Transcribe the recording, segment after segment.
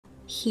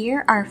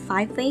Here are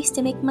 5 ways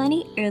to make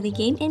money early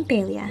game in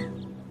Palia.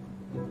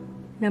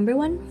 Number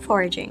 1.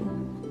 Foraging.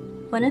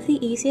 One of the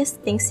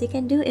easiest things you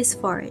can do is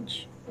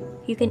forage.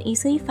 You can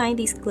easily find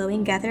these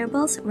glowing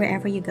gatherables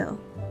wherever you go.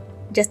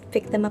 Just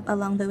pick them up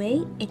along the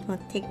way, it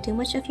won't take too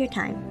much of your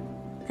time.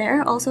 There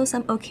are also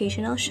some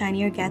occasional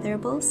shinier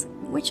gatherables,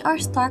 which are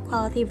star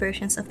quality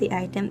versions of the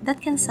item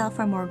that can sell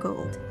for more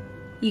gold.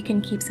 You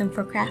can keep some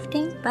for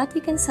crafting, but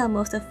you can sell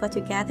most of what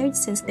you gathered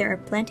since there are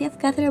plenty of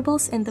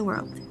gatherables in the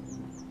world.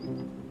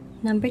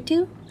 Number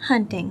 2.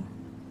 Hunting.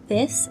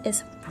 This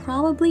is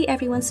probably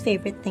everyone's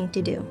favorite thing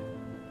to do,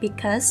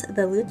 because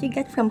the loot you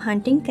get from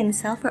hunting can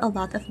sell for a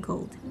lot of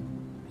gold.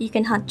 You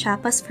can hunt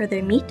chappas for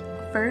their meat,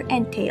 fur,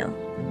 and tail.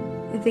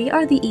 They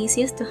are the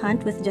easiest to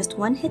hunt with just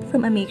one hit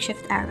from a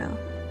makeshift arrow.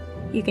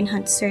 You can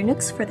hunt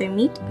cernuks for their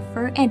meat,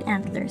 fur, and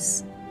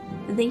antlers.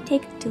 They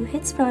take 2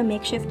 hits from a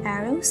makeshift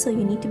arrow, so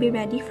you need to be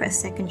ready for a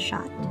second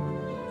shot.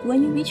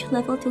 When you reach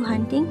level 2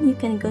 hunting, you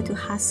can go to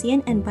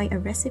Hacian and buy a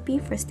recipe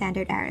for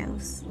standard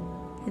arrows.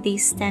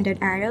 These standard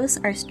arrows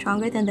are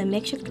stronger than the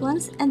makeshift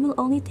ones and will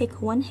only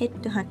take 1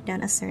 hit to hunt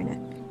down a cernuk.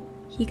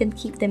 You can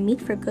keep the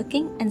meat for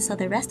cooking and sell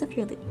the rest of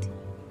your loot.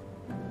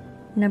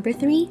 Number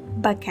 3.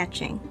 Bug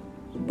catching.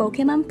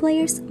 Pokemon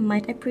players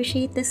might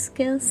appreciate this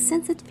skill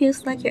since it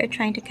feels like you're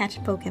trying to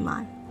catch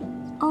Pokemon.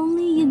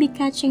 Only you'd be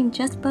catching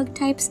just bug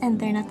types and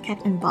they're not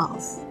cat and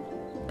balls.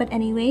 But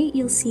anyway,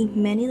 you'll see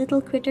many little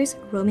critters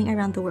roaming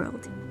around the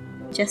world.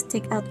 Just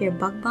take out your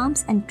bug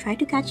bombs and try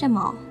to catch them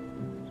all.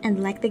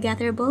 And like the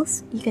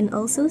gatherables, you can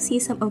also see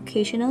some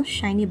occasional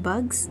shiny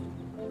bugs,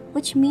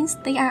 which means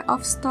they are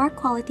of star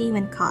quality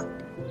when caught.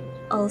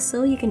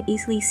 Also, you can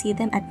easily see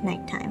them at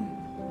nighttime.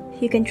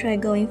 You can try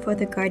going for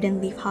the garden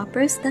leaf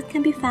hoppers that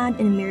can be found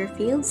in mirror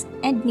fields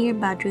and near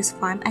Badru's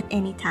farm at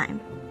any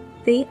time.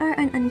 They are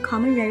an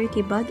uncommon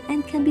rarity bug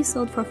and can be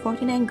sold for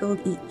 49 gold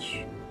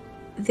each.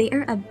 They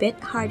are a bit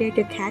harder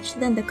to catch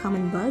than the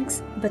common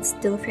bugs, but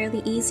still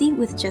fairly easy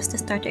with just the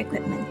starter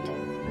equipment.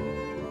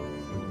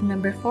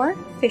 Number 4.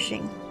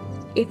 Fishing.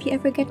 If you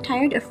ever get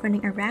tired of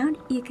running around,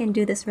 you can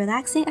do this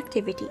relaxing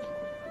activity.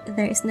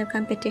 There is no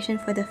competition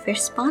for the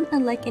fish spawn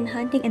unlike in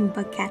hunting and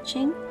bug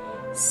catching,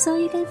 so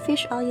you can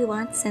fish all you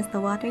want since the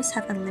waters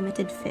have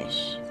unlimited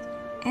fish.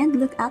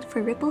 And look out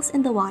for ripples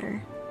in the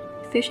water.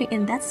 Fishing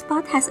in that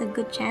spot has a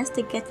good chance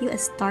to get you a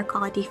star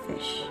quality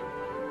fish.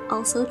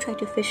 Also try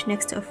to fish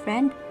next to a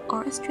friend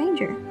or a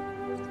stranger.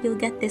 You'll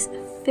get this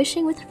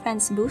fishing with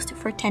friends boost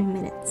for 10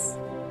 minutes.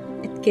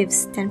 It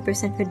gives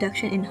 10%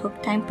 reduction in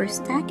hook time per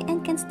stack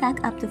and can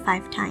stack up to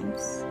 5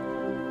 times.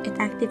 It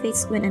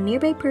activates when a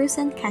nearby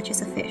person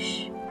catches a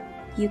fish.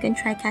 You can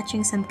try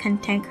catching some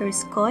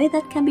cantankerous koi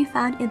that can be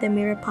found in the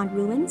Mirror Pond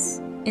ruins,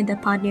 in the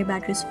pond near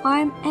Badru's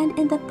farm, and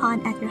in the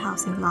pond at your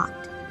housing lot.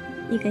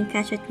 You can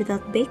catch it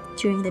without bait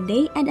during the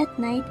day and at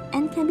night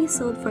and can be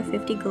sold for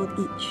 50 gold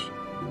each.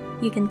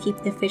 You can keep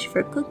the fish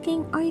for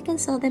cooking or you can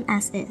sell them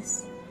as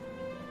is.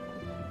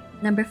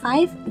 Number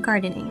 5.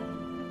 Gardening.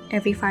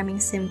 Every farming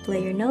sim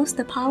player knows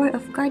the power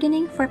of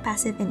gardening for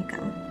passive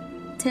income.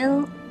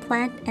 Till,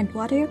 plant, and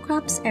water your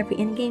crops every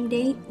in-game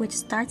day, which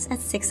starts at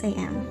 6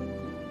 AM.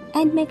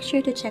 And make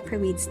sure to check for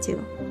weeds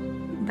too.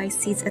 Buy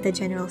seeds at the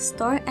general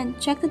store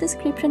and check the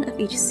description of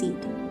each seed.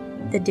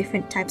 The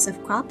different types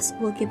of crops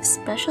will give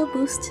special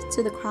boosts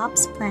to the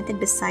crops planted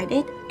beside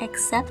it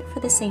except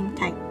for the same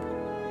type.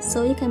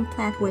 So you can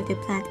plant where to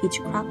plant each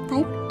crop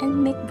type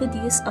and make good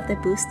use of the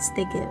boosts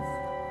they give.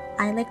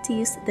 I like to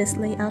use this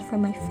layout for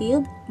my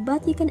field,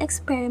 but you can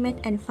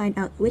experiment and find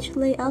out which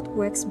layout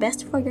works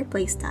best for your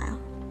playstyle.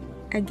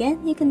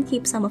 Again, you can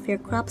keep some of your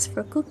crops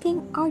for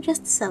cooking or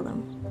just sell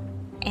them.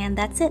 And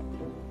that's it.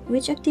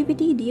 Which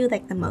activity do you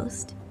like the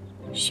most?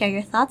 Share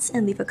your thoughts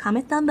and leave a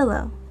comment down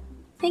below.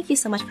 Thank you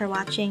so much for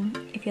watching.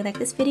 If you like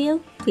this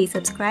video, please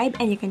subscribe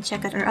and you can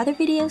check out our other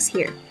videos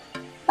here.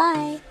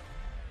 Bye!